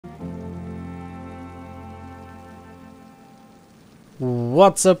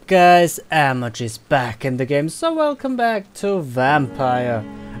What's up guys, Amoj is back in the game, so welcome back to Vampyr.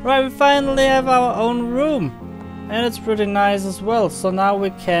 Right, we finally have our own room, and it's pretty nice as well. So now we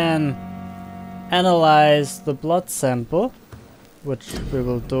can analyze the blood sample, which we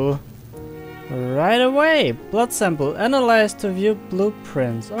will do right away. Blood sample, analyze to view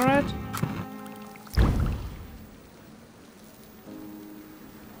blueprints, alright.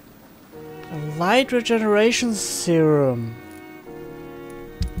 Light regeneration serum.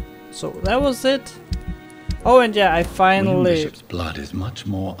 So that was it. Oh, and yeah, I finally... Bishop's blood is much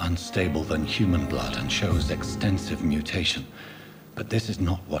more unstable than human blood and shows extensive mutation. But this is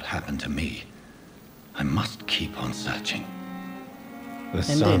not what happened to me. I must keep on searching. The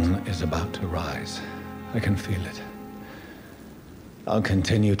sun is about to rise. I can feel it. I'll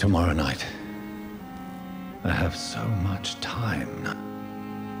continue tomorrow night. I have so much time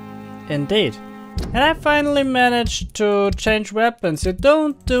now. Indeed. And I finally managed to change weapons. You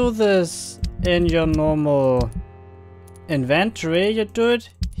don't do this in your normal inventory, you do it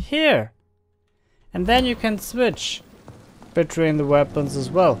here. And then you can switch between the weapons as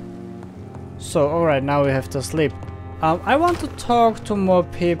well. So, alright, now we have to sleep. I want to talk to more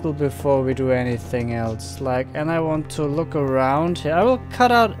people before we do anything else. And I want to look around here. I will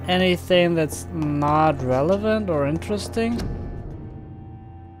cut out anything that's not relevant or interesting.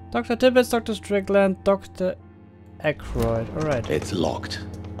 Dr. Tibbets, Dr. Strickland, Dr. Aykroyd. Alright. It's locked.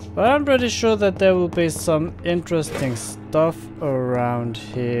 But I'm pretty sure that there will be some interesting stuff around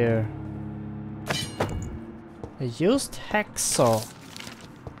here. A used hacksaw.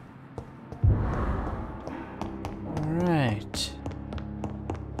 Alright.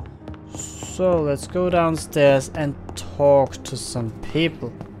 So let's go downstairs and talk to some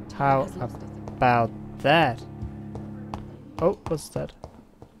people. How about that? Oh, what's that?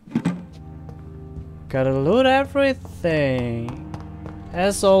 Gotta loot everything,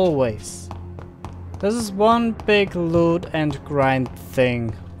 as always. This is one big loot and grind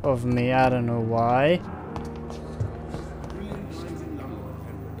thing of me, I don't know why.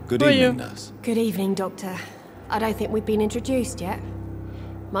 Good evening, nurse. Good evening, Doctor. I don't think we've been introduced yet.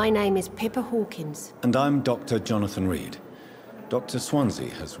 My name is Pippa Hawkins. And I'm Dr. Jonathan Reid. Dr.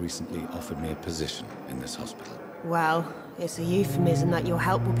 Swansea has recently offered me a position in this hospital. Well, it's a euphemism that your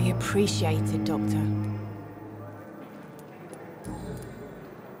help will be appreciated, Doctor.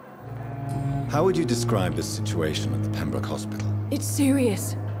 How would you describe the situation at the Pembroke Hospital? It's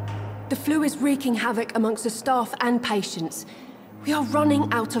serious. The flu is wreaking havoc amongst the staff and patients. We are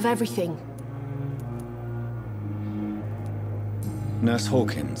running out of everything. Nurse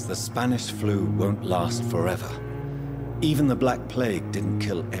Hawkins, the Spanish flu won't last forever. Even the Black Plague didn't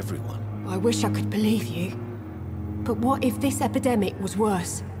kill everyone. I wish I could believe you. But what if this epidemic was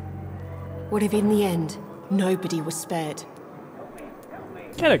worse? What if in the end, nobody was spared?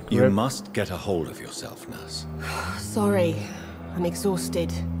 Get a grip. You must get a hold of yourself, nurse. Sorry, I'm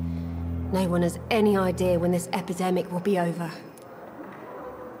exhausted. No one has any idea when this epidemic will be over.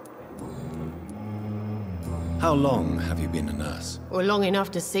 How long have you been a nurse? Well, long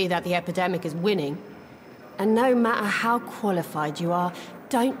enough to see that the epidemic is winning. And no matter how qualified you are,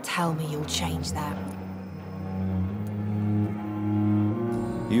 don't tell me you'll change that.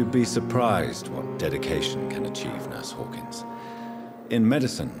 You'd be surprised what dedication can achieve, Nurse Hawkins. In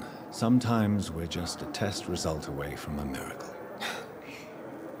medicine, sometimes we're just a test result away from a miracle.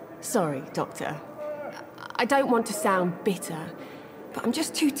 Sorry, Doctor. I don't want to sound bitter, but I'm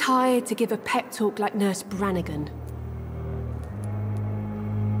just too tired to give a pep talk like Nurse Brannigan.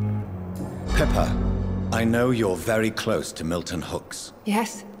 Pippa, I know you're very close to Milton Hooks.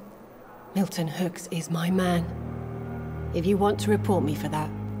 Yes, Milton Hooks is my man. If you want to report me for that,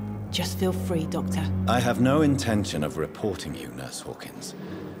 just feel free, Doctor. I have no intention of reporting you, Nurse Hawkins.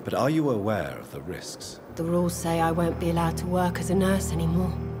 But are you aware of the risks? The rules say I won't be allowed to work as a nurse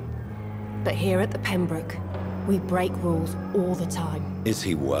anymore. But here at the Pembroke, we break rules all the time. Is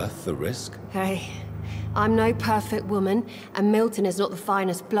he worth the risk? Hey, I'm no perfect woman, and Milton is not the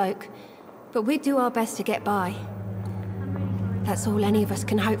finest bloke. But we do our best to get by. That's all any of us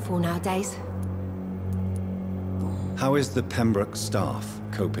can hope for nowadays. How is the Pembroke staff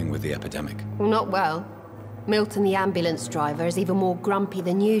coping with the epidemic? Well, not well. Milton, the ambulance driver, is even more grumpy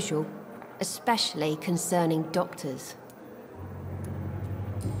than usual, especially concerning doctors.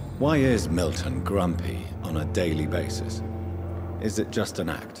 Why is Milton grumpy on a daily basis? Is it just an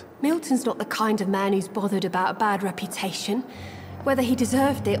act? Milton's not the kind of man who's bothered about a bad reputation, whether he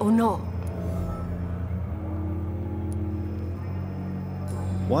deserved it or not.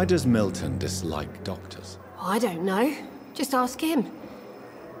 Why does Milton dislike doctors? I don't know. Just ask him.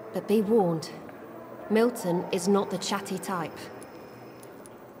 But be warned, Milton is not the chatty type.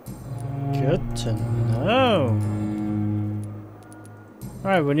 Good to know.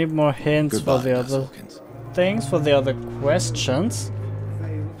 Alright, we need more hints for the other things, for the other questions.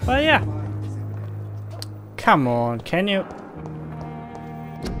 But yeah. Come on, can you...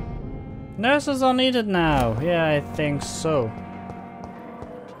 Nurses are needed now. Yeah, I think so.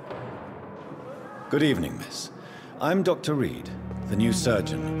 Good evening, miss. I'm Dr. Reid, the new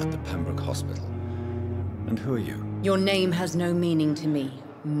surgeon at the Pembroke Hospital. And who are you? Your name has no meaning to me,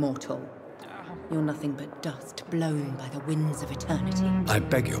 mortal. You're nothing but dust blown by the winds of eternity. I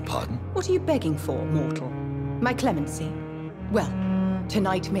beg your pardon? What are you begging for, mortal? My clemency? Well,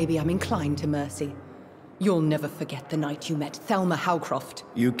 tonight maybe I'm inclined to mercy. You'll never forget the night you met Thelma Howcroft.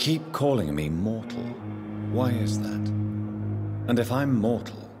 You keep calling me mortal. Why is that? And if I'm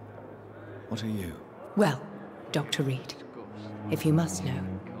mortal, what are you? Well, Dr. Reid, if you must know,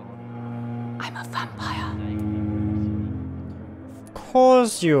 I'm a vampire. Of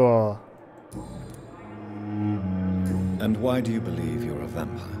course you are. And why do you believe you're a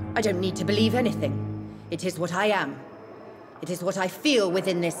vampire? I don't need to believe anything. It is what I am. It is what I feel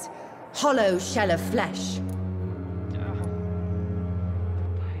within this hollow shell of flesh.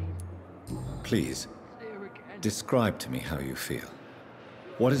 Please, describe to me how you feel.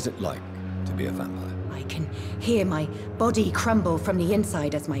 What is it like to be a vampire? I can hear my body crumble from the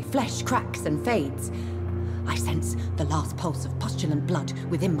inside as my flesh cracks and fades. I sense the last pulse of pustulant blood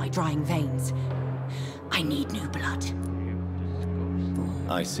within my drying veins. I need new blood.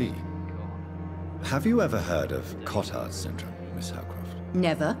 I see. Have you ever heard of Cotard's syndrome, Miss Howcroft?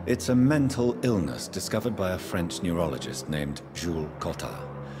 Never. It's a mental illness discovered by a French neurologist named Jules Cotard.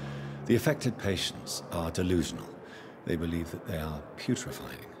 The affected patients are delusional. They believe that they are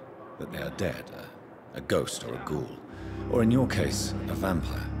putrefying, that they are dead, a ghost or a ghoul, or in your case, a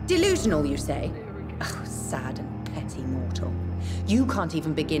vampire. Delusional, you say? Oh, sad and petty mortal. You can't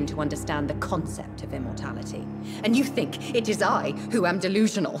even begin to understand the concept of immortality. And you think it is I who am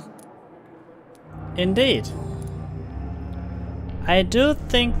delusional. Indeed. I do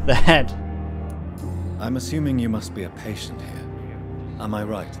think that. I'm assuming you must be a patient here. Am I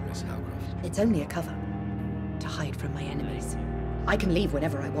right, Miss Howcroft? It's only a cover. To hide from my enemies. I can leave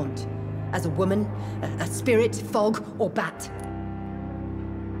whenever I want. As a woman, a spirit, fog, or bat.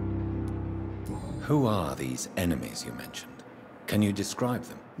 Who are these enemies you mentioned? Can you describe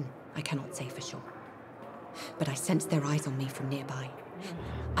them? I cannot say for sure. But I sense their eyes on me from nearby.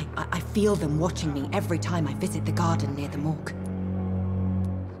 I feel them watching me every time I visit the garden near the morgue.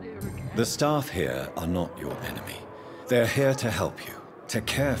 The staff here are not your enemy. They're here to help you, to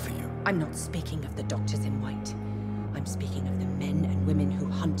care for you. I'm not speaking of the doctors in white. I'm speaking of the men and women who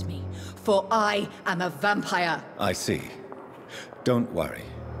hunt me. For I am a vampire! I see. Don't worry.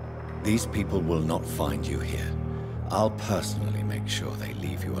 These people will not find you here. I'll personally make sure they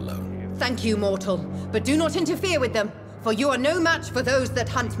leave you alone. Thank you, mortal. But do not interfere with them, for you are no match for those that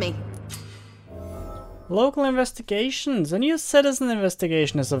hunt me. Local investigations. A new citizen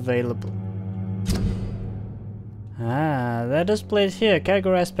investigation is available. Ah, that is displayed here,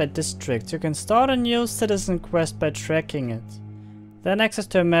 categorized by district. You can start a new citizen quest by tracking it. Then access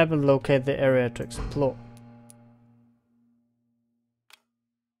to a map and locate the area to explore.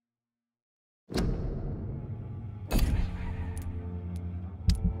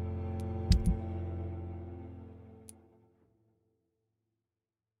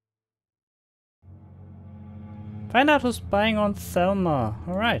 Find out who's spying on Thelma.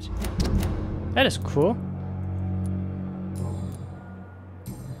 Alright. That is cool.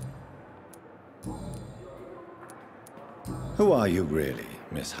 Who are you really,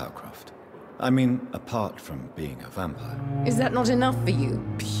 Miss Howcroft? I mean, apart from being a vampire. Is that not enough for you,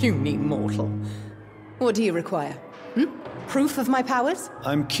 puny mortal? What do you require? Proof of my powers?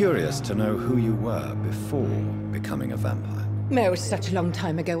 I'm curious to know who you were before becoming a vampire. It was such a long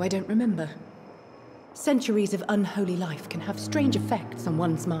time ago, I don't remember. Centuries of unholy life can have strange effects on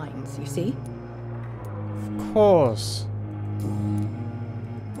one's minds, you see? Of course.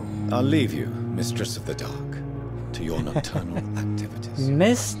 I'll leave you, Mistress of the Dark, to your nocturnal activities.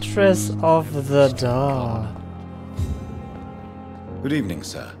 Mistress of the Dark. Good evening,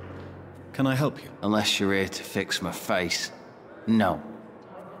 sir. Can I help you? Unless you're here to fix my face. No.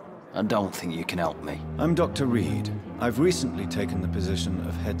 I don't think you can help me. I'm Dr. Reid. I've recently taken the position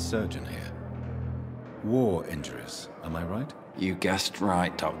of head surgeon here. War injuries, am I right? You guessed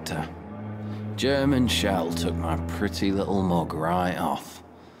right, Doctor. German shell took my pretty little mug right off.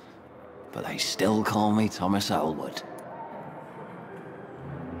 But they still call me Thomas Elwood.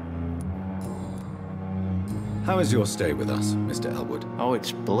 How is your stay with us, Mr. Elwood? Oh,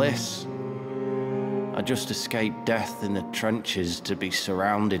 it's bliss. I I just escaped death in the trenches to be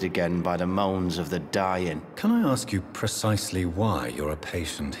surrounded again by the moans of the dying. Can I ask you precisely why you're a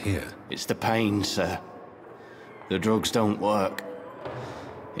patient here? It's the pain, sir. The drugs don't work.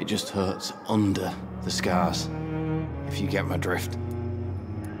 It just hurts under the scars, if you get my drift.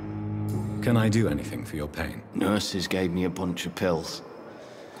 Can I do anything for your pain? Nurses gave me a bunch of pills.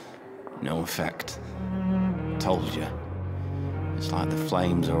 No effect. Told you. It's like the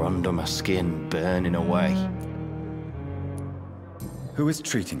flames are under my skin, burning away. Who is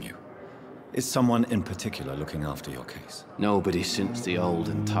treating you? Is someone in particular looking after your case? Nobody since the old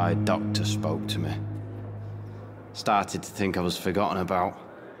and tired doctor spoke to me. Started to think I was forgotten about.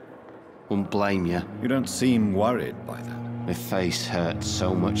 Wouldn't blame you. You don't seem worried by that. My face hurts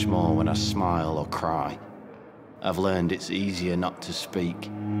so much more when I smile or cry. I've learned it's easier not to speak.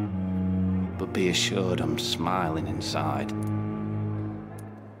 But be assured I'm smiling inside.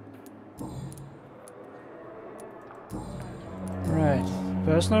 Right.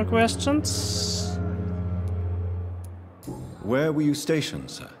 Personal questions? Where were you stationed,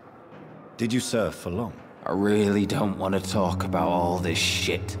 sir? Did you serve for long? I really don't want to talk about all this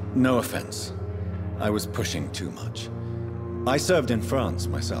shit. No offense. I was pushing too much. I served in France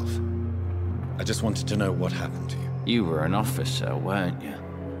myself. I just wanted to know what happened to you. You were an officer, weren't you?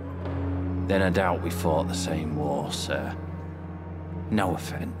 Then I doubt we fought the same war, sir. No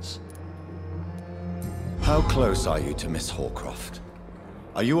offense. How close are you to Miss Horcroft?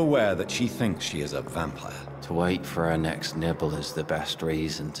 Are you aware that she thinks she is a vampire? To wait for her next nibble is the best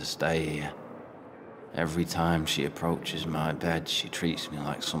reason to stay here. Every time she approaches my bed, she treats me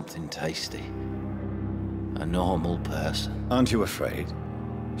like something tasty. A normal person. Aren't you afraid?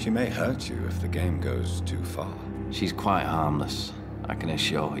 She may hurt you if the game goes too far. She's quite harmless, I can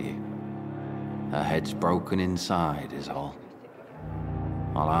assure you. Her head's broken inside is all.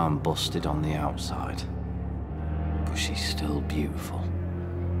 While I'm busted on the outside. But she's still beautiful.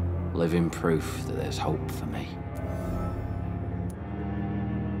 Living proof that there's hope for me.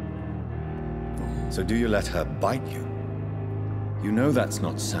 So do you let her bite you? You know that's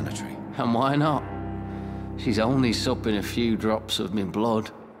not sanitary. And why not? She's only supping a few drops of my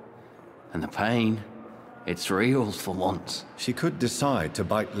blood. And the pain, it's real for once. She could decide to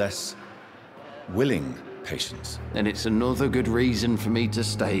bite less willing patients. Then it's another good reason for me to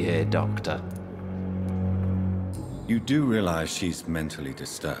stay here, Doctor. You do realize she's mentally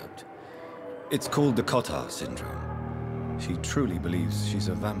disturbed. It's called the Cotard syndrome. She truly believes she's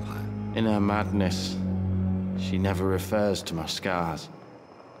a vampire. In her madness, she never refers to my scars.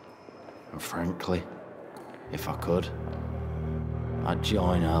 And frankly, if I could, I'd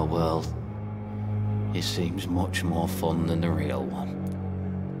join her world. It seems much more fun than the real one.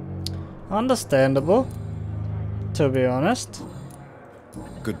 Understandable, to be honest.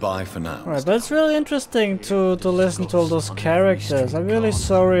 Goodbye for now. Right, but it's really interesting to listen to all those characters. I'm really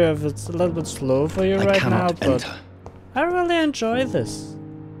sorry if it's a little bit slow for you right now, but I really enjoy this.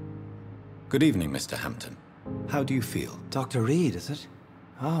 Good evening, Mr. Hampton. How do you feel? Dr. Reid, is it?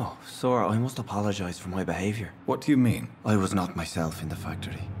 Oh, sir, I must apologize for my behavior. What do you mean? I was not myself in the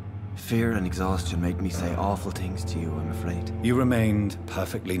factory. Fear and exhaustion made me say awful things to you, I'm afraid. You remained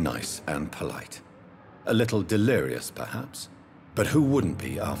perfectly nice and polite. A little delirious, perhaps. But who wouldn't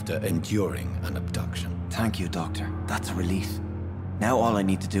be after enduring an abduction? Thank you, Doctor. That's a relief. Now all I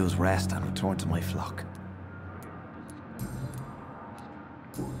need to do is rest and return to my flock.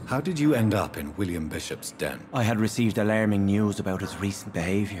 How did you end up in William Bishop's den? I had received alarming news about his recent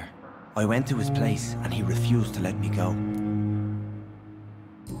behavior. I went to his place and he refused to let me go.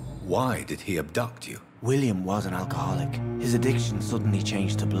 Why did he abduct you? William was an alcoholic. His addiction suddenly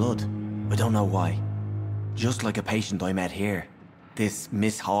changed to blood. I don't know why. Just like a patient I met here. This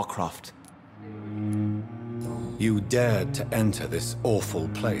Miss Horcroft. You dared to enter this awful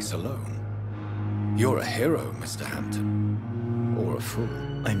place alone. You're a hero, Mr. Hampton. Or a fool.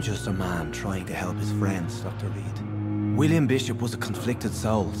 I'm just a man trying to help his friends, Dr. Reid. William Bishop was a conflicted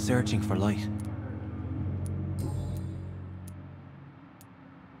soul, searching for light.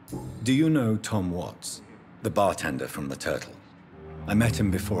 Do you know Tom Watts? The bartender from the Turtle? I met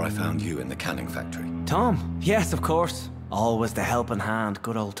him before I found you in the canning factory. Tom? Yes, of course. Always the helping hand,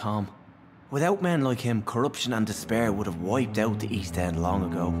 good old Tom. Without men like him, corruption and despair would have wiped out the East End long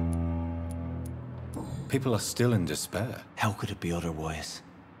ago. People are still in despair. How could it be otherwise?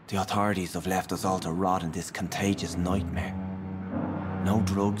 The authorities have left us all to rot in this contagious nightmare. No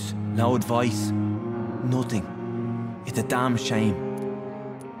drugs, no advice, nothing. It's a damn shame.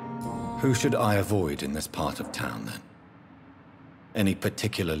 Who should I avoid in this part of town, then? Any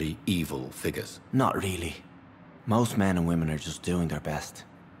particularly evil figures? Not really. Most men and women are just doing their best.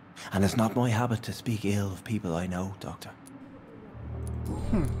 And it's not my habit to speak ill of people I know, Doctor.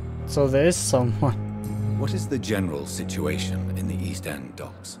 So there is someone. What is the general situation in the East End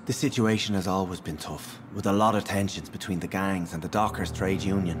docks? The situation has always been tough, with a lot of tensions between the gangs and the Dockers' trade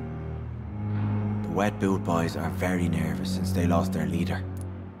union. The Wet Boot Boys are very nervous since they lost their leader.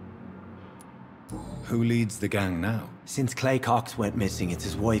 Who leads the gang now? Since Clay Cox went missing, it's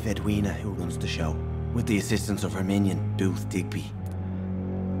his wife Edwina who runs the show, with the assistance of her minion, Booth Digby.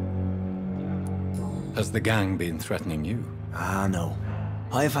 Has the gang been threatening you? Ah, no.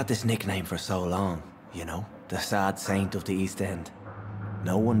 I've had this nickname for so long, you know, the sad saint of the East End.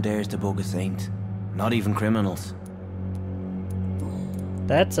 No one dares to bug a saint, not even criminals.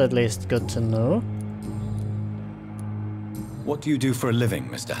 That's at least good to know. What do you do for a living,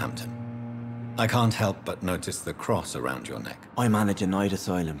 Mr. Hampton? I can't help but notice the cross around your neck. I manage a night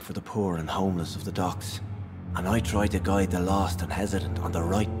asylum for the poor and homeless of the docks, and I try to guide the lost and hesitant on the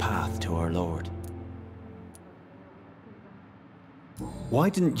right path to our Lord. Why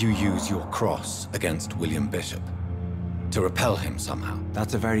didn't you use your cross against William Bishop? To repel him somehow?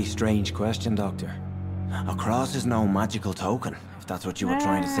 That's a very strange question, Doctor. A cross is no magical token, if that's what you were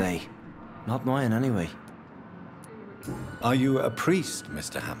trying to say. Not mine, anyway. Are you a priest,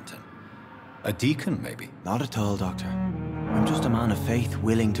 Mr. Hampton? A deacon, maybe? Not at all, Doctor. I'm just a man of faith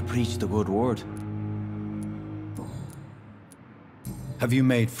willing to preach the good word. Have you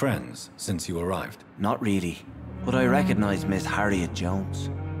made friends since you arrived? Not really, but I recognize Miss Harriet Jones.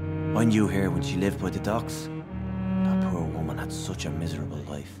 I knew her when she lived by the docks. That poor woman had such a miserable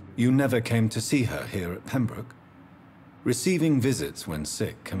life. You never came to see her here at Pembroke? Receiving visits when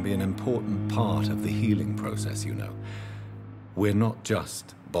sick can be an important part of the healing process, you know. We're not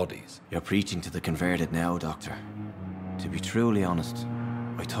just bodies. You're preaching to the converted now, Doctor. To be truly honest,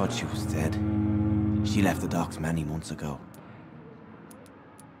 I thought she was dead. She left the docks many months ago.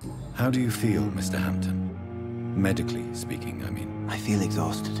 How do you feel, Mr. Hampton? Medically speaking, I mean. I feel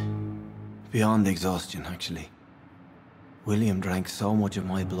exhausted. Beyond exhaustion, actually. William drank so much of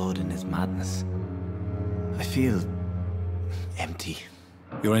my blood in his madness. I feel empty.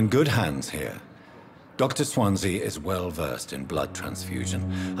 You're in good hands here. Dr. Swansea is well versed in blood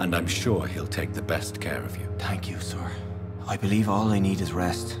transfusion, and I'm sure he'll take the best care of you. Thank you, sir. I believe all I need is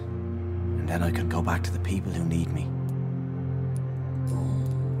rest. And then I can go back to the people who need me.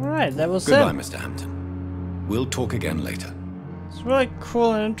 Alright, that was Goodbye, it. Mr. Hampton. We'll talk again later. It's really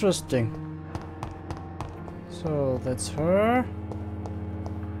cool and interesting. So, that's her.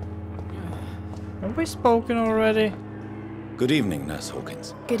 Have we spoken already? Good evening, Nurse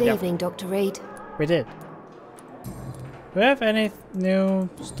Hawkins. Good evening, Dr. Reid. We did. Do we have any new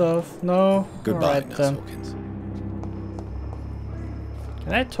stuff? No? Goodbye, Alright, Nurse then. Hawkins.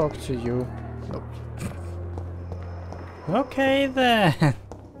 Can I talk to you? Nope. Okay then.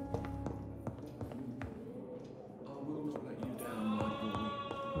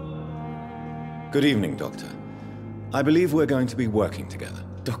 Good evening, Doctor. I believe we're going to be working together.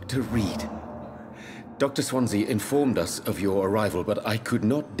 Dr. Reid. Dr. Swansea informed us of your arrival, but I could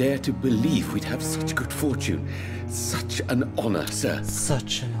not dare to believe we'd have such good fortune. Such an honor, sir.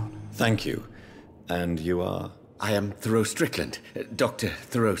 Such an honor. Thank you. And you are? I am Thoreau Strickland, Dr.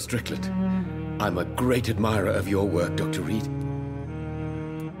 Thoreau Strickland. I'm a great admirer of your work, Dr. Reid.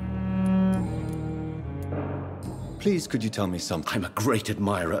 Please, could you tell me something? I'm a great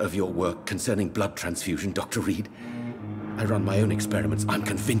admirer of your work concerning blood transfusion, Dr. Reid. I run my own experiments. I'm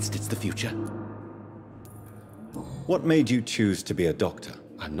convinced it's the future. What made you choose to be a doctor?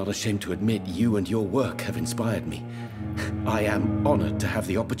 I'm not ashamed to admit you and your work have inspired me. I am honored to have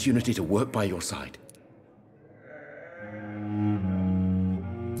the opportunity to work by your side.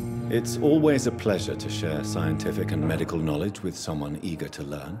 It's always a pleasure to share scientific and medical knowledge with someone eager to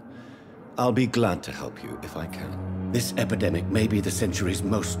learn. I'll be glad to help you if I can. This epidemic may be the century's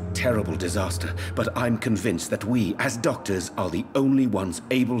most terrible disaster, but I'm convinced that we, as doctors, are the only ones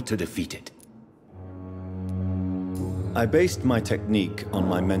able to defeat it. I based my technique on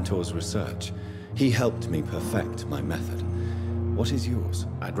my mentor's research. He helped me perfect my method. What is yours?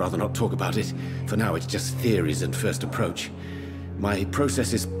 I'd rather not talk about it. For now, it's just theories and first approach. My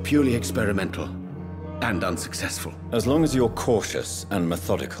process is purely experimental and unsuccessful. As long as you're cautious and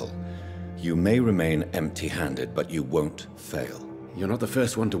methodical, you may remain empty-handed, but you won't fail. You're not the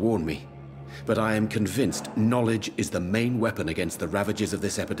first one to warn me, but I am convinced knowledge is the main weapon against the ravages of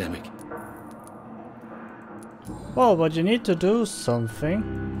this epidemic. Well, but you need to do something.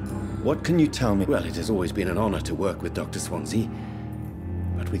 What can you tell me? Well, it has always been an honor to work with Dr. Swansea.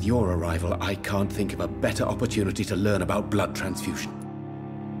 But with your arrival, I can't think of a better opportunity to learn about blood transfusion.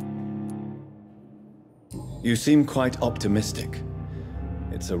 You seem quite optimistic.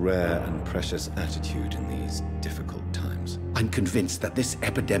 It It's a rare and precious attitude in these difficult times. I'm convinced that this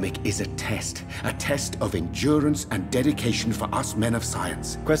epidemic is a test of endurance and dedication for us men of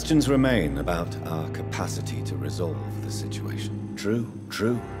science. Questions remain about our capacity to resolve the situation.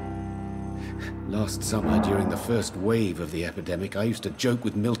 True. Last summer, during the first wave of the epidemic, I used to joke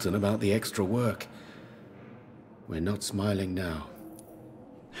with Milton about the extra work. We're not smiling now.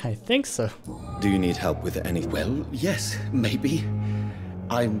 I think so. Do you need help with any... Well, yes, maybe.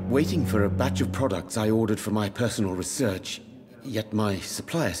 I'm waiting for a batch of products I ordered for my personal research, yet my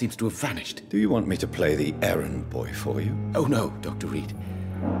supplier seems to have vanished. Do you want me to play the errand boy for you? Oh no, Dr. Reid.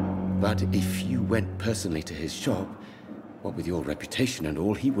 But if you went personally to his shop, what with your reputation and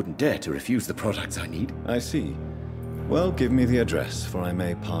all, he wouldn't dare to refuse the products I need. I see. Well, give me the address, for I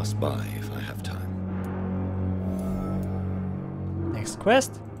may pass by if I have time. Next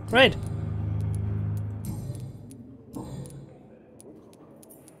quest? Great.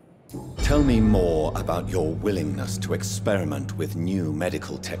 Tell me more about your willingness to experiment with new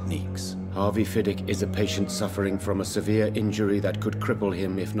medical techniques. Harvey Fiddick is a patient suffering from a severe injury that could cripple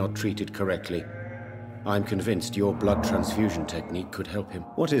him if not treated correctly. I'm convinced your blood transfusion technique could help him.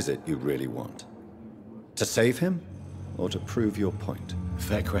 What is it you really want? To save him, or to prove your point?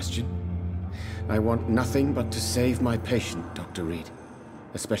 Fair question. I want nothing but to save my patient, Dr. Reid.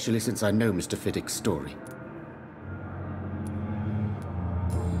 Especially since I know Mr. Fiddick's story.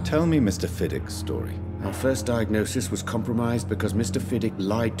 Tell me Mr. Fiddick's story. Our first diagnosis was compromised because Mr. Fiddick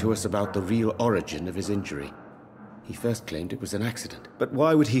lied to us about the real origin of his injury. He first claimed it was an accident. But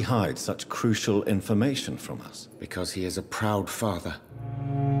why would he hide such crucial information from us? Because he is a proud father,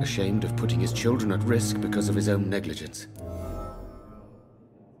 ashamed of putting his children at risk because of his own negligence.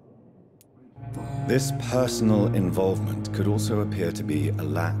 This personal involvement could also appear to be a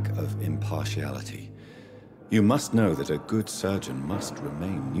lack of impartiality. You must know that a good surgeon must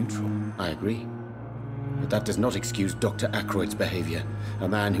remain neutral. I agree. But that does not excuse Dr. Ackroyd's behavior, a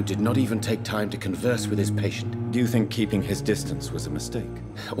man who did not even take time to converse with his patient. Do you think keeping his distance was a mistake?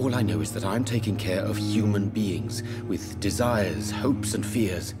 All I know is that I'm taking care of human beings with desires, hopes, and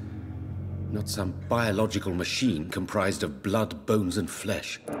fears. Not some biological machine comprised of blood, bones, and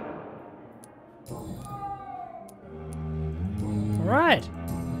flesh. Alright.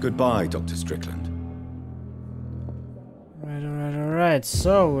 Goodbye, Dr. Strickland. Alright.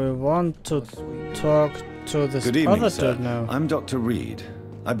 So we want to talk to this Good evening, other sir. dude now. I'm Dr. Reid.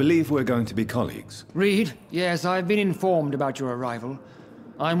 I believe we're going to be colleagues. Reid, yes, I've been informed about your arrival.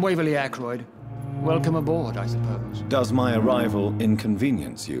 I'm Waverly Ackroyd. Welcome aboard, I suppose. Does my arrival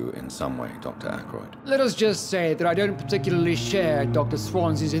inconvenience you in some way, Dr. Ackroyd? Let us just say that I don't particularly share Dr.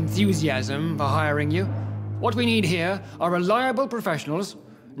 Swansea's enthusiasm for hiring you. What we need here are reliable professionals,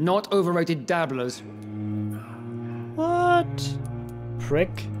 not overrated dabblers. What?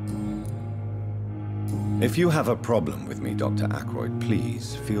 Prick. If you have a problem with me, Dr. Ackroyd,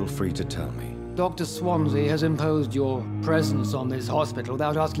 please feel free to tell me. Dr. Swansea has imposed your presence on this hospital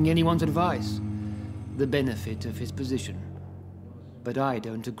without asking anyone's advice. The benefit of his position. But I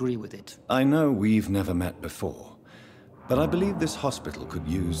don't agree with it. I know we've never met before, but I believe this hospital could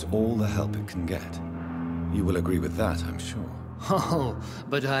use all the help it can get. You will agree with that, I'm sure. Oh,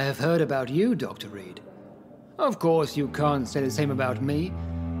 but I have heard about you, Dr. Reid. Of course, you can't say the same about me,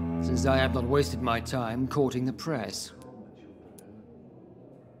 since I have not wasted my time courting the press.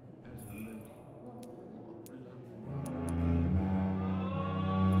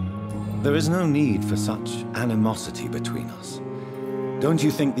 There is no need for such animosity between us. Don't you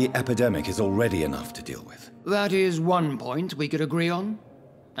think the epidemic is already enough to deal with? That is one point we could agree on.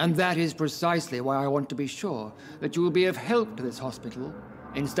 And that is precisely why I want to be sure that you will be of help to this hospital,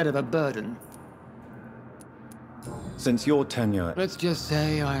 instead of a burden. Since your tenure... Let's just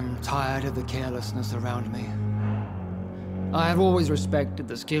say I'm tired of the carelessness around me. I have always respected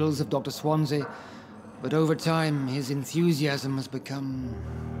the skills of Dr. Swansea, but over time his enthusiasm has become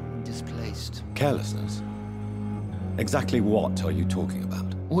displaced. Carelessness? Exactly what are you talking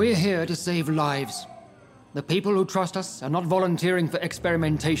about? We're here to save lives. The people who trust us are not volunteering for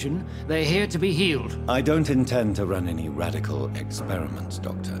experimentation. They're here to be healed. I don't intend to run any radical experiments,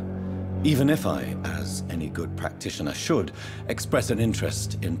 Doctor. Even if I, as any good practitioner should, express an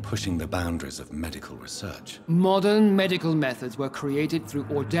interest in pushing the boundaries of medical research. Modern medical methods were created through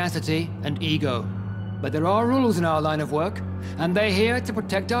audacity and ego. But there are rules in our line of work, and they're here to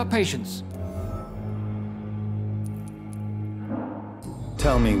protect our patients.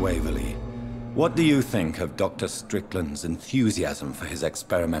 Tell me, Waverly, what do you think of Dr. Strickland's enthusiasm for his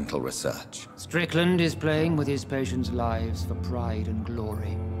experimental research? Strickland is playing with his patients' lives for pride and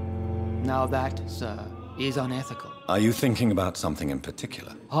glory. Now that, sir, is unethical. Are you thinking about something in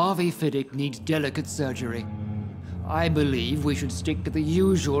particular? Harvey Fiddick needs delicate surgery. I believe we should stick to the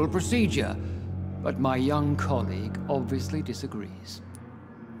usual procedure, but my young colleague obviously disagrees.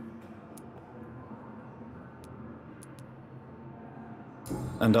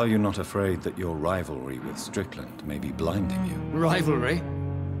 And are you not afraid that your rivalry with Strickland may be blinding you? Rivalry?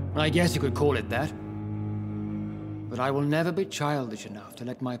 I guess you could call it that. But I will never be childish enough to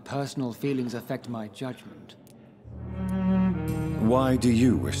let my personal feelings affect my judgment. Why do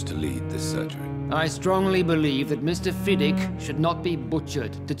you wish to lead this surgery? I strongly believe that Mr. Fiddick should not be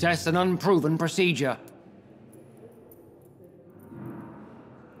butchered to test an unproven procedure.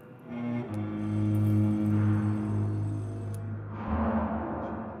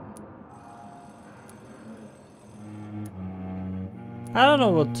 I don't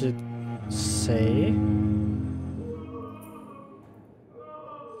know what to say.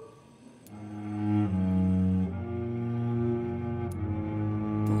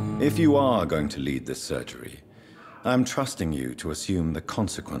 If you are going to lead this surgery, I'm trusting you to assume the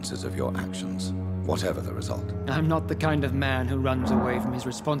consequences of your actions, whatever the result. I'm not the kind of man who runs away from his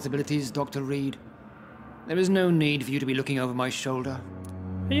responsibilities, Dr. Reid. There is no need for you to be looking over my shoulder.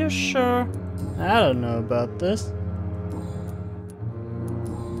 Are you sure? I don't know about this.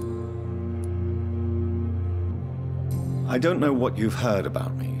 I don't know what you've heard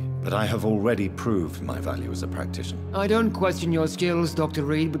about me, but I have already proved my value as a practitioner. I don't question your skills, Dr.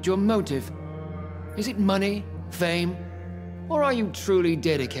 Reid, but your motive. Is it money, fame, or are you truly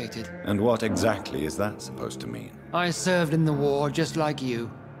dedicated? And what exactly is that supposed to mean? I served in the war just like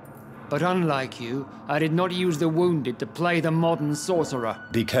you. But unlike you, I did not use the wounded to play the modern sorcerer.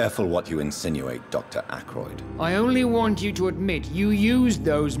 Be careful what you insinuate, Dr. Ackroyd. I only want you to admit you used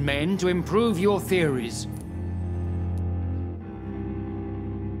those men to improve your theories.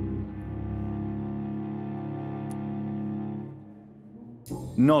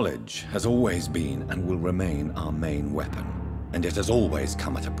 Knowledge has always been and will remain our main weapon, and it has always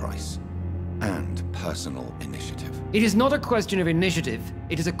come at a price. And personal initiative. It is not a question of initiative,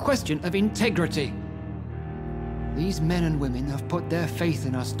 it is a question of integrity. These men and women have put their faith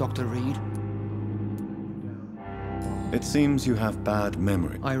in us, Dr. Reid. It seems you have bad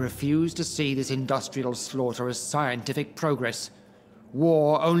memory. I refuse to see this industrial slaughter as scientific progress.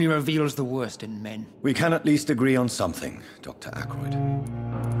 War only reveals the worst in men. We can at least agree on something, Dr. Ackroyd.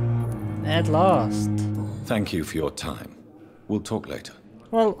 At last. Thank you for your time. We'll talk later.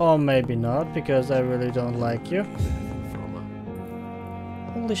 Well, or maybe not, because I really don't like you.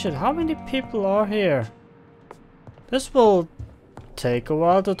 Holy shit, how many people are here? This will take a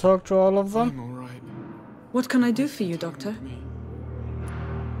while to talk to all of them. I'm all right. What can I do for you, Doctor?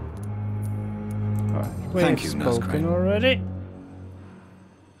 Alright, Thank we've you, Nurse spoken Crane. already.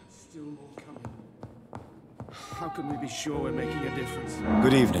 Still more coming. How can we be sure we're making a difference?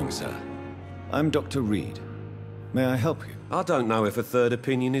 Good evening, sir. I'm Dr. Reid. May I help you? I don't know if a third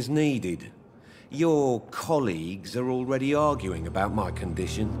opinion is needed. Your colleagues are already arguing about my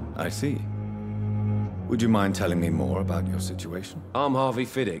condition. I see. Would you mind telling me more about your situation? I'm Harvey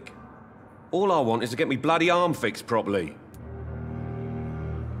Fiddick. All I want is to get me bloody arm fixed properly.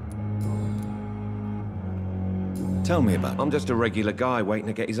 Tell me about it. I'm just a regular guy waiting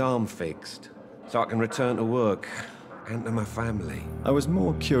to get his arm fixed, so I can return to work and to my family. I was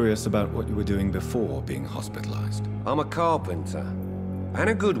more curious about what you were doing before being hospitalized. I'm a carpenter, and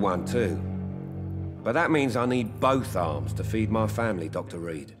a good one too. But that means I need both arms to feed my family, Dr.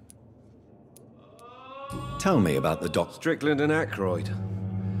 Reid. Tell me about the doctor. Strickland and Ackroyd.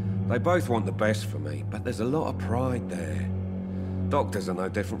 They both want the best for me, but there's a lot of pride there. Doctors are no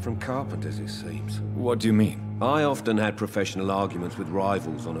different from carpenters, it seems. What do you mean? I often had professional arguments with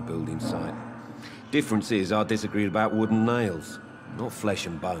rivals on a building site. Difference is, I disagreed about wooden nails, not flesh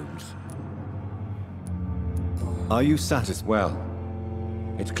and bones. Are you satisfied?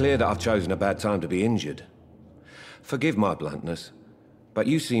 Well, it's clear that I've chosen a bad time to be injured. Forgive my bluntness, but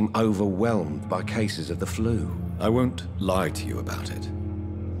you seem overwhelmed by cases of the flu. I won't lie to you about it.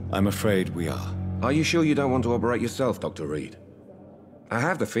 I'm afraid we are. Are you sure you don't want to operate yourself, Dr. Reid? I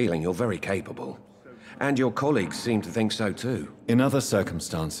have the feeling you're very capable. And your colleagues seem to think so too. In other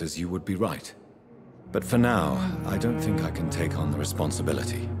circumstances, you would be right. But for now, I don't think I can take on the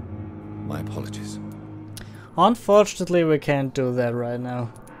responsibility. My apologies. Unfortunately, we can't do that right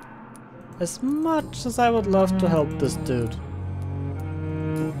now. As much as I would love to help this dude.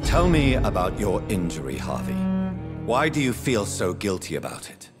 Tell me about your injury, Harvey. Why do you feel so guilty about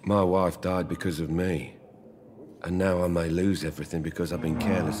it? My wife died because of me. And now I may lose everything because I've been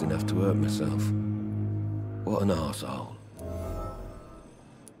careless enough to hurt myself. What an arsehole.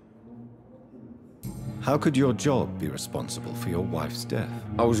 How could your job be responsible for your wife's death?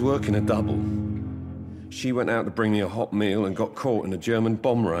 I was working a double. She went out to bring me a hot meal and got caught in a German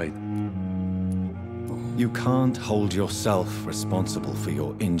bomb raid. You can't hold yourself responsible for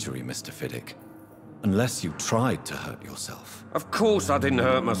your injury, Mr. Fiddick. Unless you tried to hurt yourself. Of course I didn't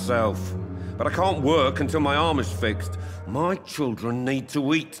hurt myself. But I can't work until my arm is fixed. My children need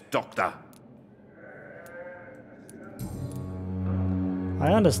to eat, Doctor.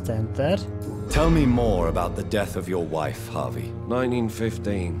 I understand that. Tell me more about the death of your wife, Harvey.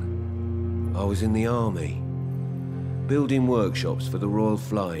 1915. I was in the army, building workshops for the Royal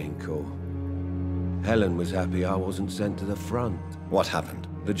Flying Corps. Helen was happy I wasn't sent to the front. What happened?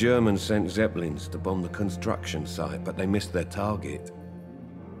 The Germans sent Zeppelins to bomb the construction site, but they missed their target.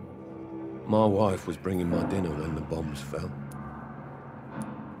 My wife was bringing my dinner when the bombs fell.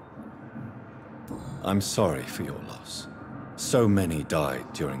 I'm sorry for your loss. So many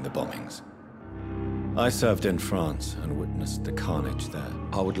died during the bombings. I served in France and witnessed the carnage there.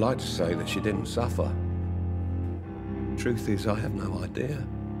 I would like to say that she didn't suffer. Truth is, I have no idea.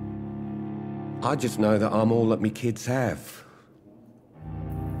 I just know that I'm all that me kids have.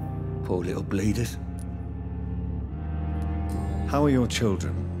 Poor little bleeders. How are your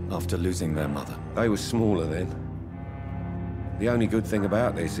children after losing their mother? They were smaller then. The only good thing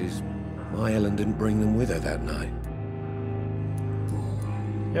about this is my Helen didn't bring them with her that night.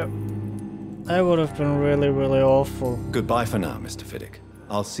 Yep. That would have been really, really awful. Goodbye for now, Mr. Fiddick.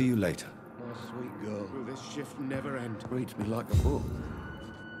 I'll see you later. My sweet girl. Will this shift never end? Reads me like a book.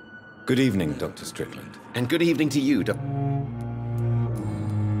 Good evening, Dr. Strickland. And good evening to you, Dr.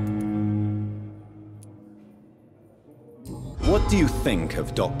 What do you think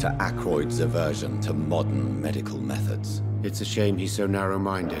of Dr. Ackroyd's aversion to modern medical methods? It's a shame he's so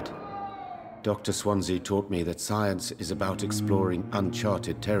narrow-minded. Dr. Swansea taught me that science is about exploring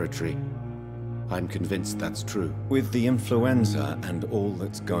uncharted territory. I'm convinced that's true. With the influenza and all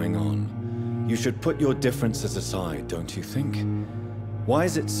that's going on, you should put your differences aside, don't you think? Why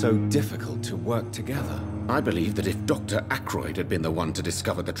is it so difficult to work together? I believe that if Dr. Ackroyd had been the one to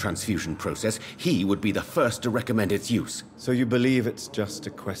discover the transfusion process, he would be the first to recommend its use. So you believe it's just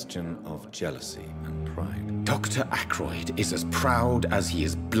a question of jealousy and pride? Dr. Ackroyd is as proud as he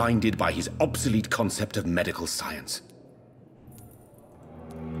is blinded by his obsolete concept of medical science.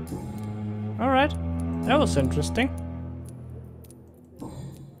 Alright, that was interesting.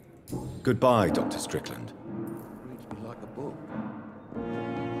 Goodbye, Dr. Strickland. Reads me like a book.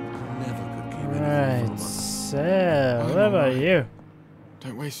 Never could keep Right, so, what about you?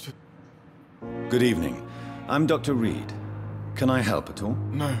 Don't waste it. Good evening. I'm Dr. Reid. Can I help at all?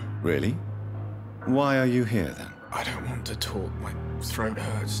 No, Really? Why are you here then? I don't want to talk. My throat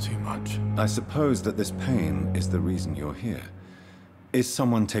hurts too much. I suppose that this pain is the reason you're here. Is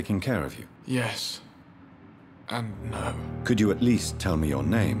someone taking care of you? Yes. And no. Could you at least tell me your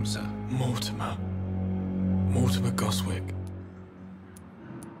name, sir? Mortimer. Mortimer Goswick.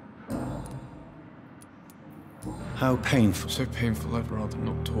 How painful. So painful I'd rather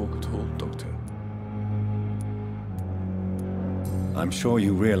not talk at all, Doctor. I'm sure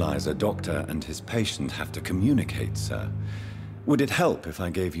you realize a doctor and his patient have to communicate, sir. Would it help if I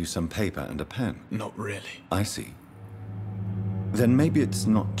gave you some paper and a pen? Not really. I see. Then maybe it's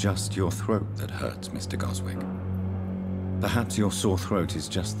not just your throat that hurts, Mr. Goswick. Perhaps your sore throat is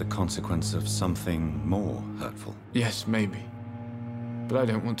just the consequence of something more hurtful. Yes, maybe. But I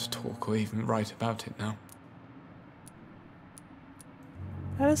don't want to talk or even write about it now.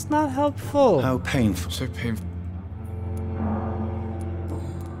 That is not helpful. How painful. So painful.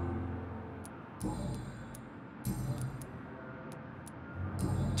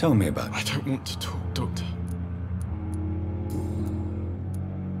 Tell me about I it. don't want to talk, Doctor.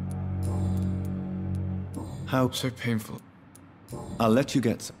 How... So painful. I'll let you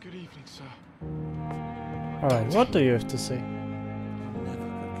get some... Good evening, sir. Alright, what do you have to say?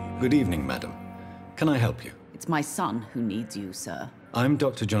 Good evening, madam. Can I help you? It's my son who needs you, sir. I'm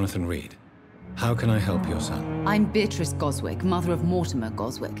Dr. Jonathan Reid. How can I help your son? I'm Beatrice Goswick, mother of Mortimer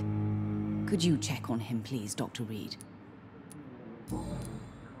Goswick. Could you check on him, please, Dr. Reid?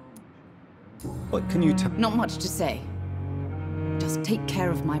 What can you tell... Not much to say. Just take care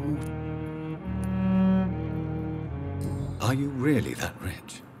of my Mortimer. Are you really that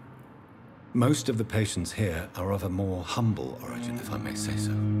rich? Most of the patients here are of a more humble origin, if I may say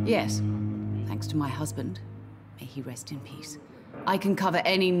so. Yes, thanks to my husband. May he rest in peace. I can cover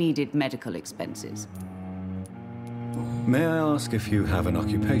any needed medical expenses. May I ask if you have an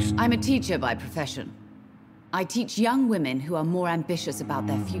occupation? I'm a teacher by profession. I teach young women who are more ambitious about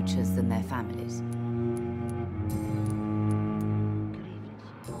their futures than their families.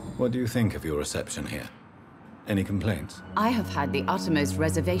 What do you think of your reception here? Any complaints? I have had the uttermost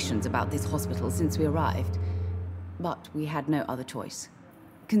reservations about this hospital since we arrived. But we had no other choice,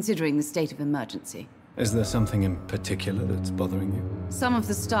 considering the state of emergency. Is there something in particular that's bothering you? Some of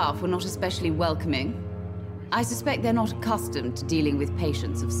the staff were not especially welcoming. I suspect they're not accustomed to dealing with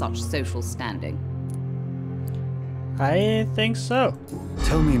patients of such social standing. I think so.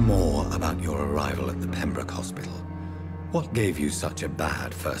 Tell me more about your arrival at the Pembroke Hospital. What gave you such a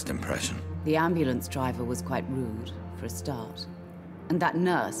bad first impression? The ambulance driver was quite rude, for a start. And that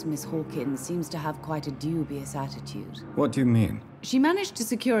nurse, Miss Hawkins, seems to have quite a dubious attitude. What do you mean? She managed to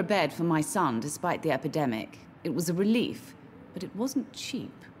secure a bed for my son despite the epidemic. It was a relief, but it wasn't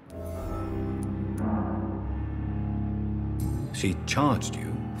cheap. She charged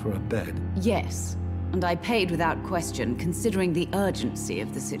you for a bed? Yes, and I paid without question, considering the urgency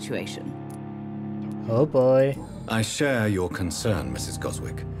of the situation. Oh boy. I share your concern, Mrs.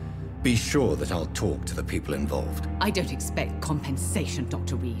 Goswick. Be sure that I'll talk to the people involved. I don't expect compensation,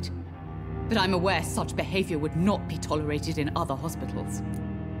 Dr. Reid. But I'm aware such behavior would not be tolerated in other hospitals.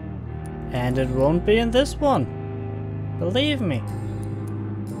 And it won't be in this one. Believe me.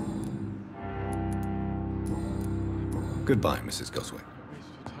 Goodbye, Mrs. Goswick. Waste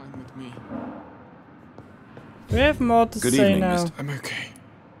your time with me. We have more to Good say evening, now. Mr. I'm okay.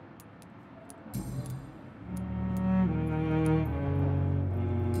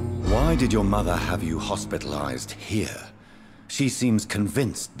 Why did your mother have you hospitalized here? She seems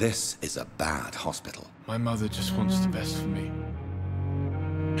convinced this is a bad hospital. My mother just wants the best for me.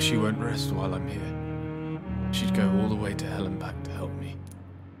 She won't rest while I'm here. She'd go all the way to hell and back to help me.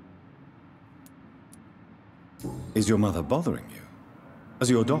 Is your mother bothering you? As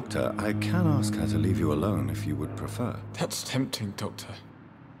your doctor, I can ask her to leave you alone if you would prefer. That's tempting, Doctor.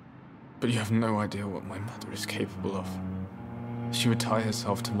 But you have no idea what my mother is capable of. She would tie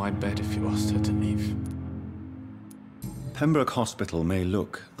herself to my bed if you asked her to leave. Pembroke Hospital may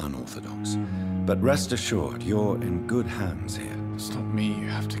look unorthodox, but rest assured you're in good hands here. It's not me you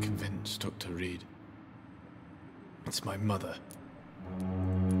have to convince, Dr. Reid. It's my mother.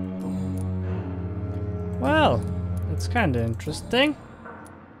 Well, that's kind of interesting.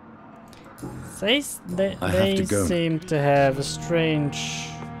 They seem to have a strange...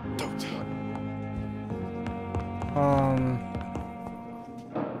 Doctor.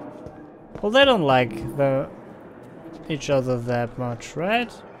 Well, they don't like each other that much,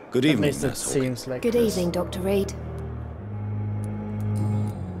 right? Good evening, At least it Nurse Hawkins. seems like Good this. evening, Dr. Reid.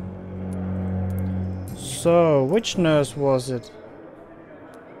 So, which nurse was it?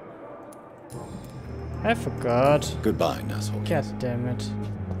 I forgot. Goodbye, Nurse Hawkins. God damn it.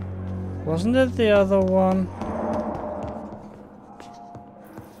 Wasn't it the other one?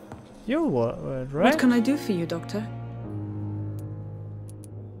 You were, right? What can I do for you, Doctor?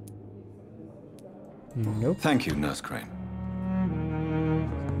 Nope. Thank you, Nurse Crane.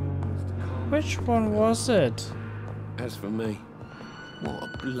 Which one was it? As for me, what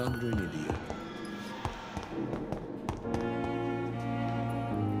a blundering idiot.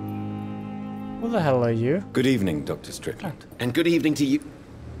 Who the hell are you? Good evening, Dr. Strickland. And good evening to you.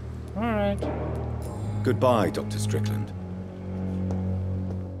 Alright. Goodbye, Dr. Strickland.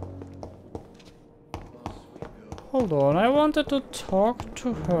 Hold on, I wanted to talk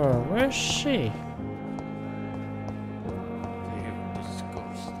to her. Where's she?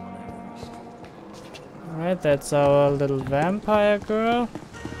 Alright, that's our little vampire girl.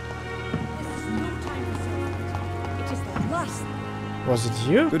 Was it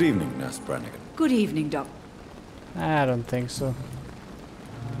you? Good evening, Nurse Brannigan. Good evening, Doc. I don't think so.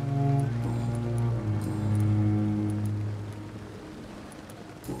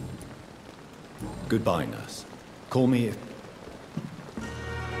 Goodbye, Nurse. Call me if...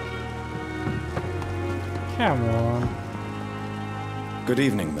 Come on. Good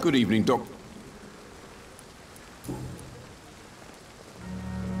evening, Good evening, Doc.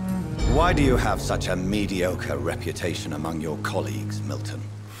 Why do you have such a mediocre reputation among your colleagues, Milton?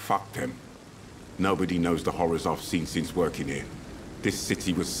 Fuck them. Nobody knows the horrors I've seen since working here. This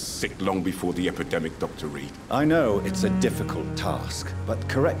city was sick long before the epidemic, Dr. Reid. I know it's a difficult task, but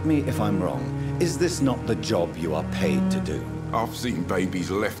correct me if I'm wrong. Is this not the job you are paid to do? I've seen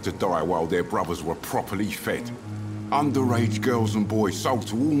babies left to die while their brothers were properly fed. Underage girls and boys sold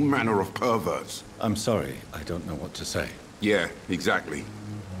to all manner of perverts. I'm sorry, I don't know what to say. Yeah, exactly.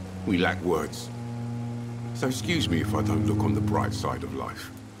 We lack words. So excuse me if I don't look on the bright side of life.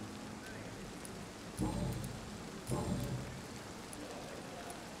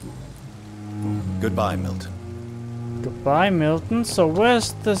 Goodbye, Milton. Goodbye, Milton. So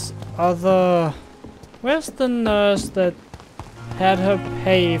where's this other... Where's the nurse that had her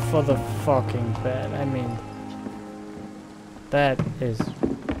pay for the fucking bed. I mean, that is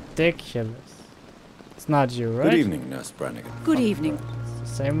ridiculous. It's not you, right? Good evening, Nurse Brannigan. Good evening.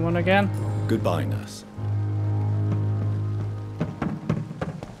 It's the same one again? Goodbye, Nurse.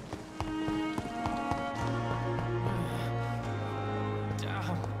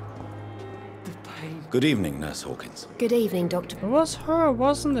 Good evening, Nurse Hawkins. Good evening, Doctor. It was her,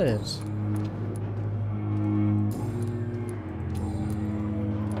 wasn't it?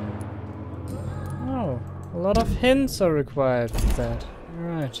 Oh, a lot of hints are required for that.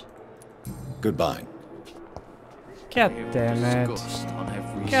 Right. Goodbye. God damn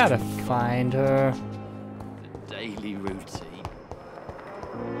it. Gotta find her. The daily routine.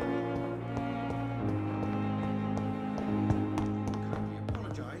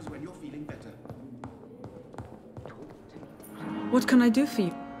 What can I do for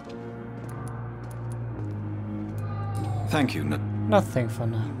you? Thank you, Nothing for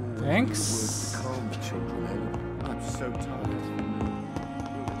now. Thanks. I'm so tired.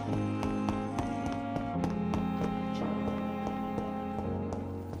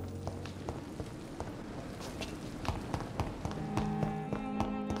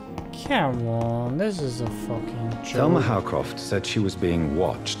 Come on, this is a fucking joke. Thelma Howcroft said she was being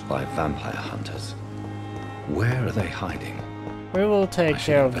watched by vampire hunters. Where are they hiding? We will take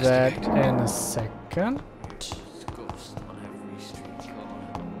care of that in a second.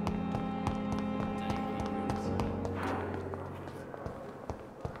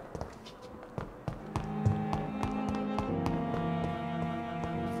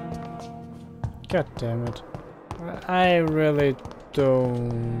 God damn it. I really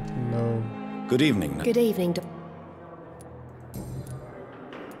don't know. Good evening. Good evening,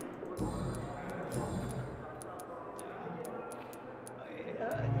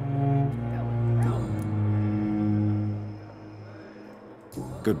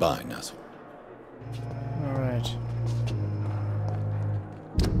 Goodbye, Nurse. Alright.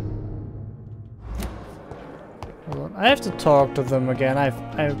 Hold on. I have to talk to them again. I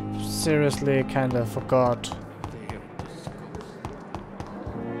seriously kind of forgot.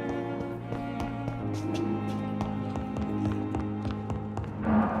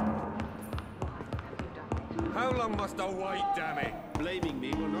 How long must I wait, damn it? Blaming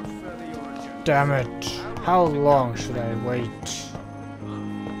me will not further your agenda. Damn it. How long should I wait?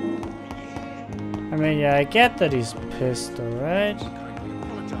 I mean, yeah, I get that he's pissed, alright?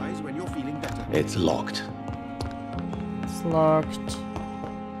 Apologize when you're feeling better. It's locked. It's locked.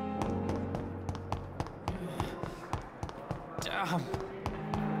 Damn.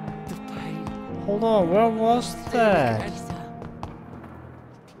 The pain. Hold on, where was that?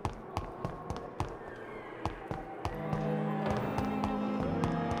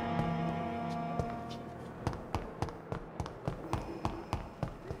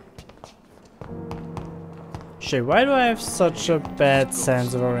 Shit, why do I have such a bad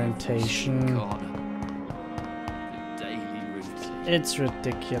sense of orientation? It's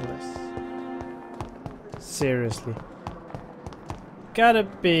ridiculous. Seriously. Gotta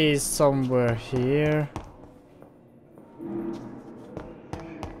be somewhere here.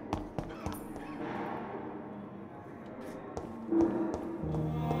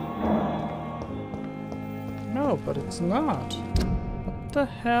 No, but it's not. What the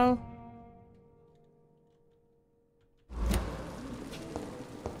hell?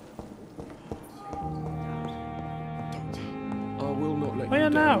 Oh yeah,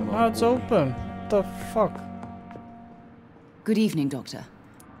 now it's open. What the fuck? Good evening, Doctor.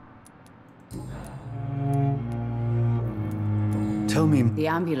 Tell me. The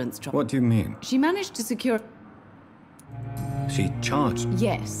ambulance driver. What do you mean? She managed to secure. She charged.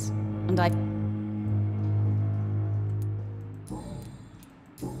 Yes, and I.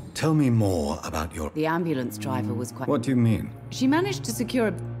 Tell me more about your. The ambulance driver was quite. What do you mean? She managed to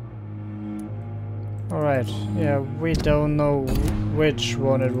secure. Alright, yeah, we don't know which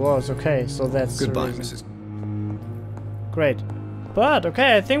one it was. Okay, so that's Goodbye, the reason. Mrs. Great. But,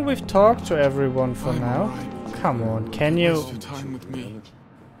 okay, I think we've talked to everyone for now. Come on, can you Waste your time with me.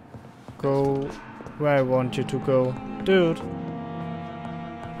 go where I want you to go? Dude.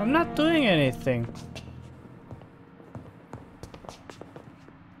 I'm not doing anything.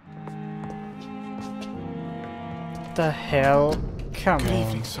 What the hell? Come Good on.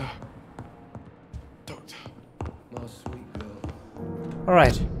 evening, sir. Doctor.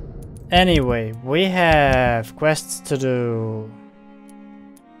 Alright. Anyway, we have quests to do.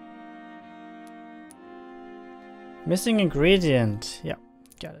 Missing ingredient. Yeah,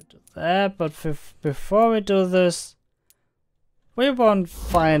 gotta do that. But before we do this, we want to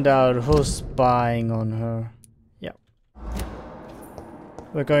find out who's spying on her. Yeah.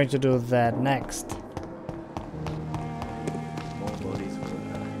 we're going to do that next.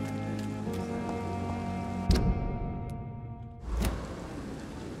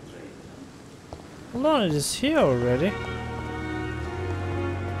 Hold on, it is here already.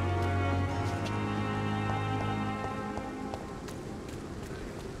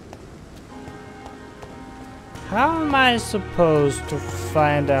 How am I supposed to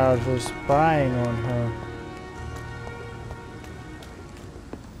find out who's spying on her?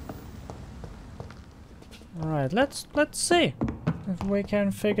 Alright, let's see if we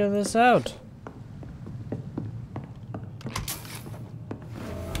can figure this out.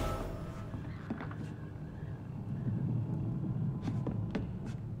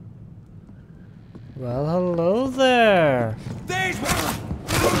 Well, hello there.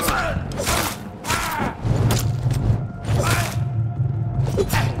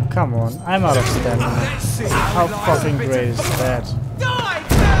 Come on, I'm out of stamina. How fucking great is that?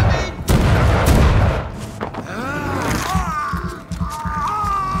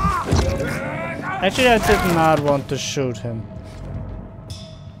 Actually, I did not want to shoot him.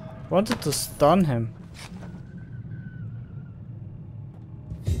 Wanted to stun him.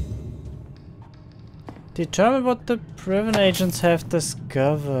 Determine what the Priven agents have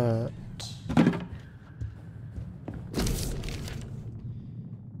discovered.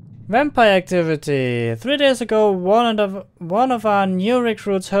 Vampire activity. 3 days ago, one of our new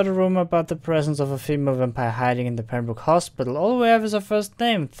recruits heard a rumor about the presence of a female vampire hiding in the Pembroke Hospital. All we have is her first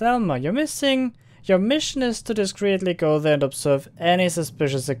name, Thelma. Your mission is to discreetly go there and observe any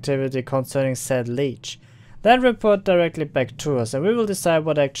suspicious activity concerning said leech. Then report directly back to us, and we will decide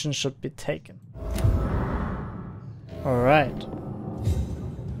what action should be taken. Alright.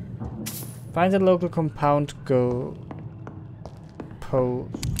 Find the local compound, go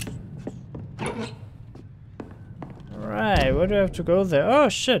post. Right, where do I have to go there? Oh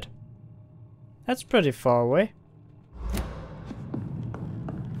shit! That's pretty far away.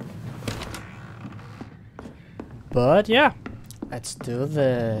 But yeah, let's do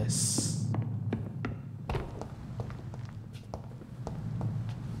this.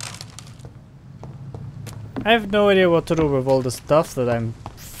 I have no idea what to do with all the stuff that I'm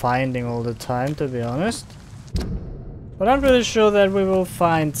finding all the time, to be honest. But I'm pretty sure that we will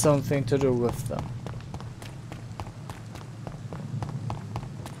find something to do with them.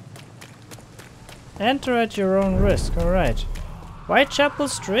 Enter at your own risk, alright. Whitechapel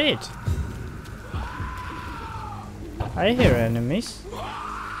Street. I hear enemies.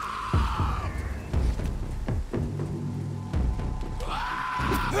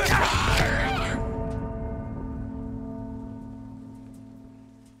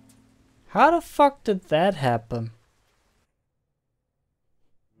 How the fuck did that happen?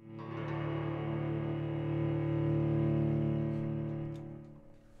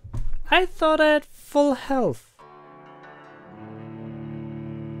 I thought I had full health.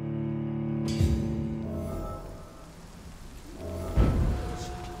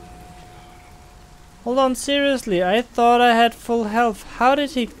 Hold on, seriously, I thought I had full health. How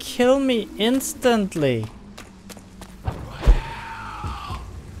did he kill me instantly?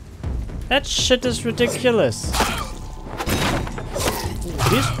 That shit is ridiculous. Ooh,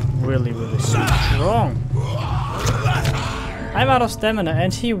 he's really strong. I'm out of stamina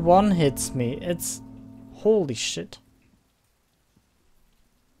and he one-hits me. It's... holy shit.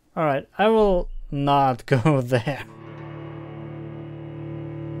 Alright, I will not go there.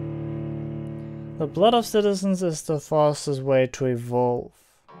 The blood of citizens is the fastest way to evolve.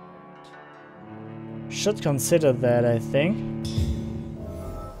 Should consider that, I think.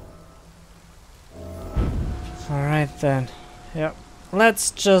 Alright then. Yep.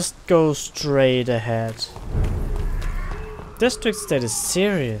 Let's just go straight ahead. District state is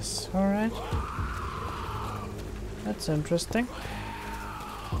serious. Alright. That's interesting.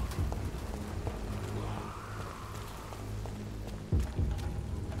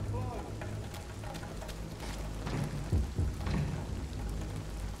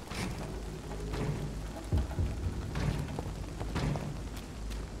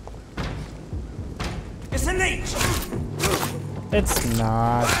 It's a leech! It's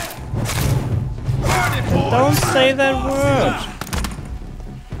not. And don't say that word.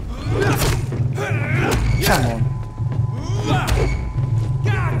 Come on.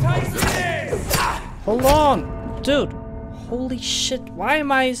 Hold on. Dude. Holy shit. Why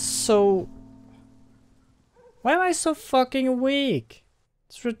am I so fucking weak?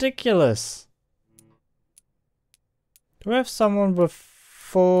 It's ridiculous. Do we have someone with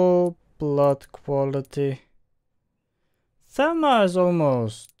full blood quality? Thelma is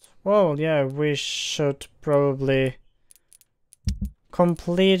almost... well, yeah, we should probably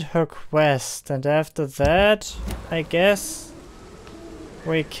complete her quest, and after that, I guess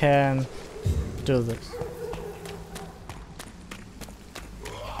we can do this.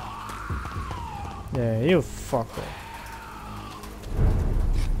 Yeah, you fucker.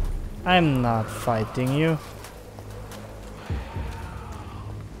 I'm not fighting you.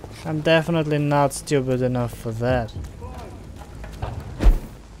 I'm definitely not stupid enough for that.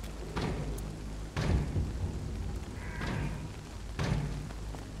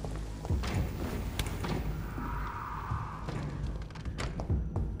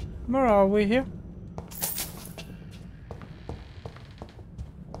 Where are we here?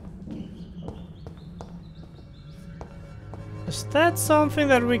 Is that something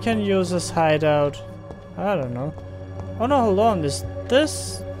that we can use as hideout? I don't know. Oh no, hold on. Is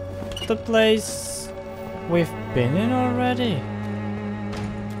this the place we've been in already?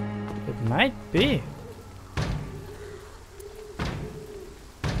 It might be.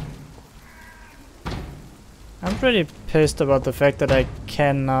 I'm pretty pissed about the fact that I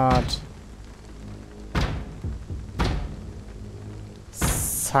cannot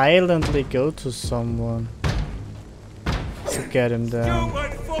silently go to someone to get him down.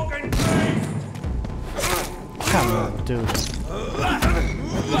 Come on, dude.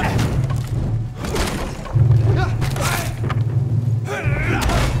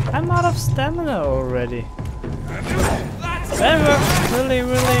 I'm out of stamina already. That works really,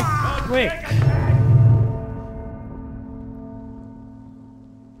 really quick.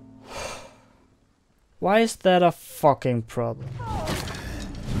 Why is that a fucking problem?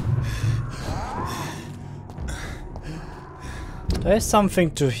 There's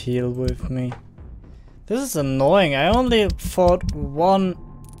something to heal with me. This is annoying. I only fought one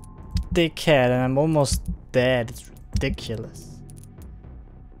dickhead and I'm almost dead. It's ridiculous.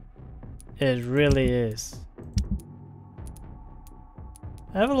 It really is.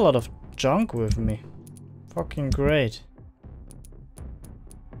 I have a lot of junk with me. Fucking great.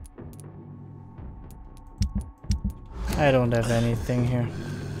 I don't have anything here.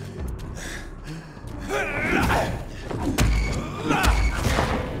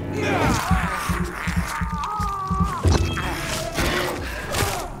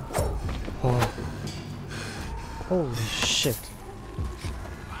 Oh. Holy shit.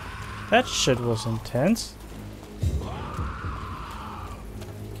 That shit was intense.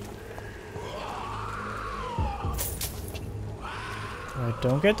 Alright,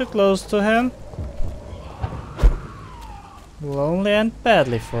 don't get too close to him. Will only end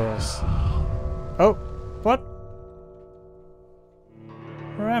badly for us. Oh, what?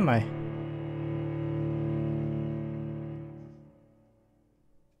 Where am I?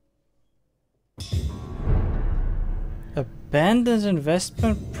 Abandoned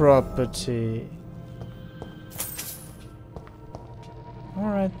investment property.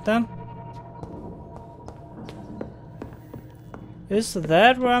 Alright then. Is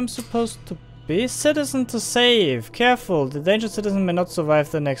that where I'm supposed to be? Citizen to save. Careful, the dangerous citizen may not survive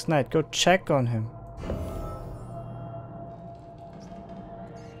the next night. Go check on him.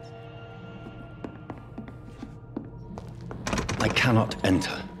 I cannot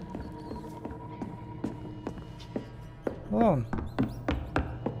enter. Oh.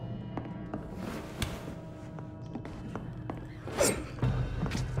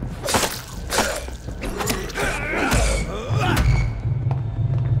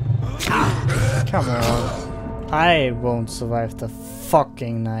 Come on. I won't survive the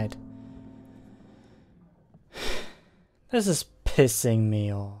fucking night. This is pissing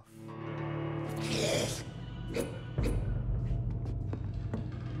me off.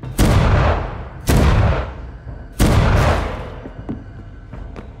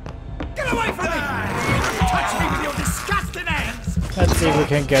 Let's see if we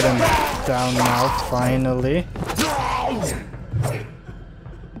can get him down now, finally.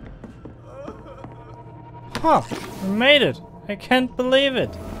 Huh, we made it. I can't believe it.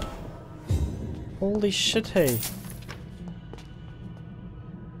 Holy shit, hey.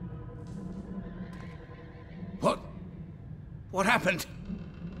 What happened?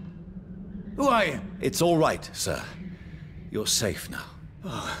 Who are you? It's all right, sir. You're safe now.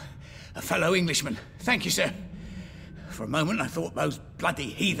 Oh, a fellow Englishman. Thank you, sir. For a moment I thought those bloody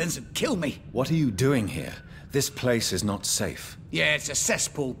heathens had killed me. What are you doing here? This place is not safe. Yeah, it's a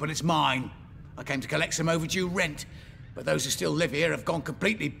cesspool, but it's mine. I came to collect some overdue rent, but those who still live here have gone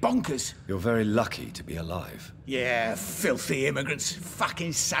completely bonkers. You're very lucky to be alive. Yeah, filthy immigrants.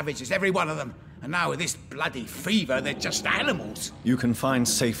 Fucking savages, every one of them. And now with this bloody fever, they're just animals. You can find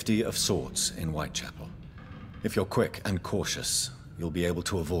safety of sorts in Whitechapel. If you're quick and cautious, you'll be able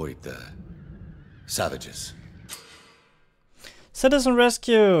to avoid the savages. Citizen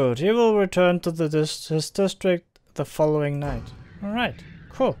rescued. He will return to his district the following night. Alright,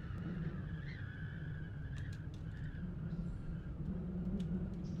 cool.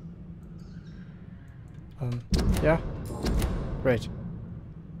 Yeah. Great.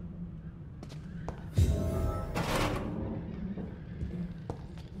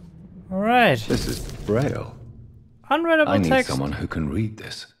 Alright. This is Braille. Unreadable I need text. someone who can read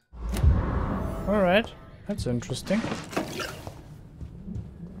this. Alright, that's interesting.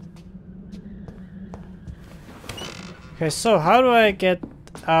 Okay, so how do I get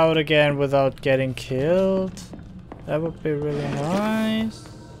out again without getting killed? That would be really nice.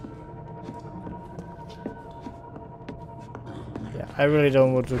 Yeah, I really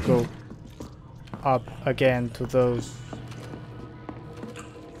don't want to go up again to those.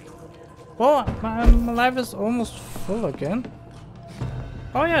 Well, my life is almost full again.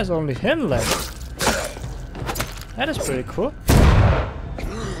 Oh yeah, it's only him left. That is pretty cool.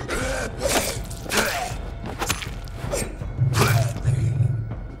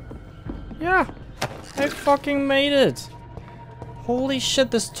 Yeah, I fucking made it. Holy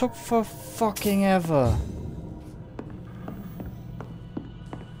shit, this took for fucking ever.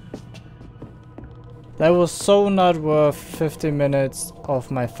 That was so not worth 50 minutes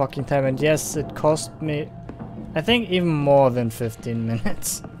of my fucking time, and yes, it cost me, I think, even more than 15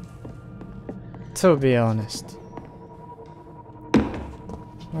 minutes. To be honest.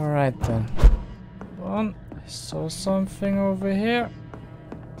 Alright then. I saw something over here.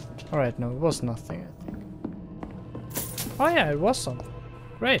 Alright, no, it was nothing, I think. Oh yeah, it was something.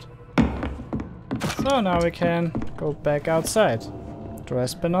 Great. So now we can go back outside. Door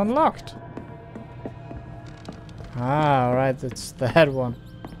has been unlocked. Ah, alright, it's that one.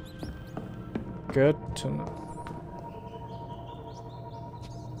 Good to know.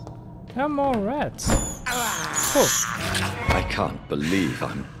 There are more rats. Cool. I can't believe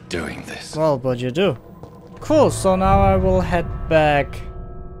I'm doing this. Well, but you do. Cool, so now I will head back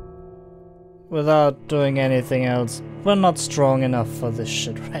without doing anything else. We're not strong enough for this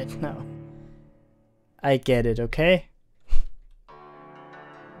shit right now. I get it, okay?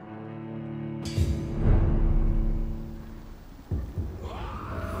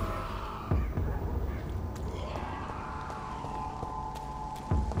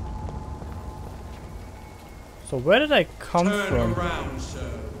 So where did I come from? Turn around,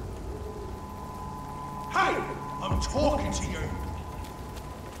 sir. Hey, I'm talking to you.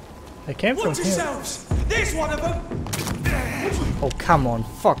 I came from Watch here. yourselves. There's one of them. Oh, come on.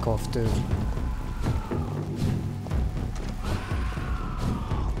 Fuck off, dude.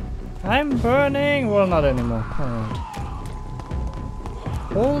 I'm burning. Well, not anymore. Alright.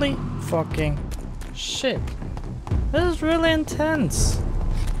 Holy fucking shit. This is really intense.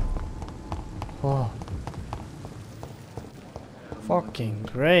 Oh. Fucking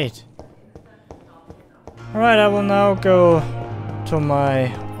great. Alright, I will now go to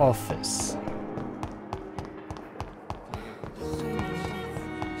my office.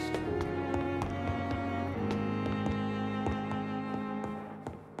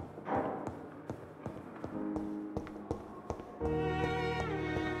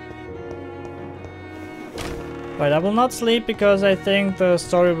 Right, I will not sleep because I think the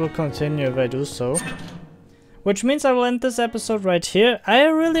story will continue if I do so. Which means I will end this episode right here. I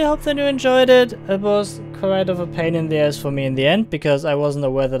really hope that you enjoyed it. It was quite of a pain in the ass for me in the end, because I wasn't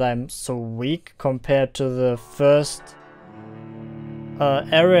aware that I'm so weak compared to the first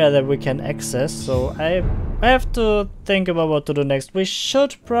area that we can access. So I have to think about what to do next. We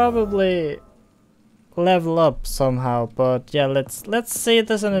should probably level up somehow, but yeah, let's see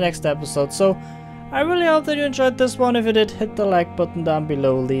this in the next episode. So I really hope that you enjoyed this one. If you did, hit the like button down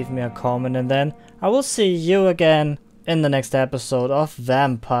below, leave me a comment, and then I will see you again in the next episode of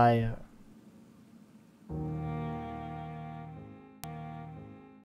Vampyr.